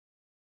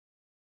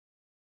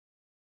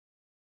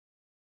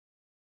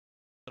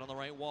on the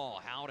right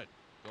wall. Howden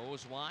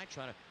goes wide,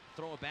 trying to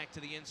throw it back to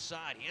the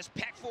inside. He has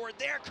Peckford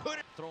there,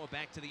 couldn't throw it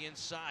back to the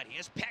inside. He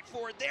has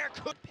Peckford there,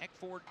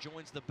 Peckford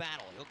joins the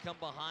battle. He'll come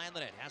behind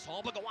the net. Has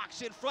Hallbäck,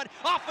 walks in front,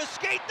 off a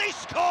skate, they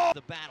score!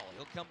 The battle.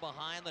 He'll come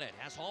behind the net.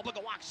 Has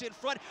Hallbäck, walks in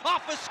front,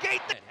 off a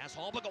skate. Has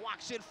Hallbäck,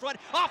 walks in front,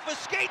 off a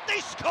skate, they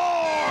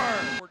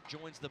score!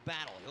 Joins the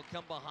battle. He'll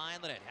come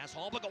behind the net. Has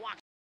Hallbäck,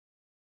 walks.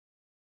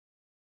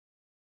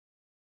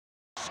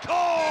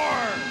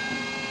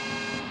 Score!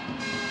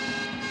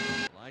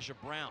 Elijah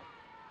Brown.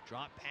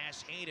 Drop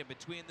pass, Hayden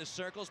between the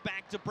circles,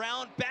 back to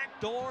Brown,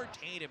 backdoor.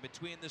 Hayden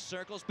between the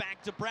circles,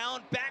 back to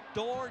Brown,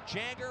 backdoor.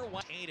 Jagger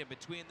White. Hayden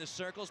between the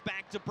circles,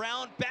 back to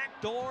Brown,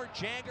 backdoor.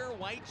 Jagger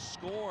White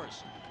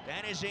scores.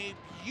 That is a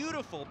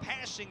beautiful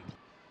passing.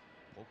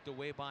 Poked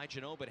away by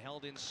Janot, but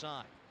held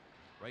inside.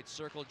 Right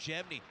circle,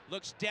 Jevny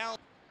looks down.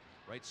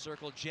 Right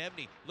circle,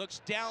 Jevny looks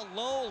down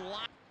low.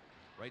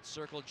 Right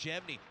circle,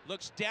 Jevny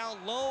looks down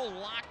low.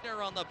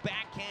 Lochner on the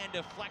backhand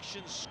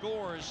deflection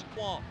scores.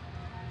 Wall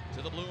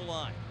to the blue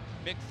line.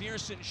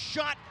 McPherson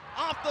shot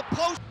off the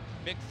post.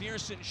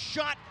 McPherson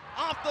shot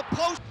off the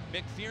post.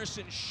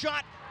 McPherson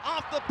shot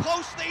off the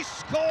post. They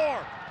score.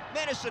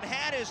 Medicine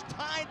Hat is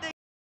tied.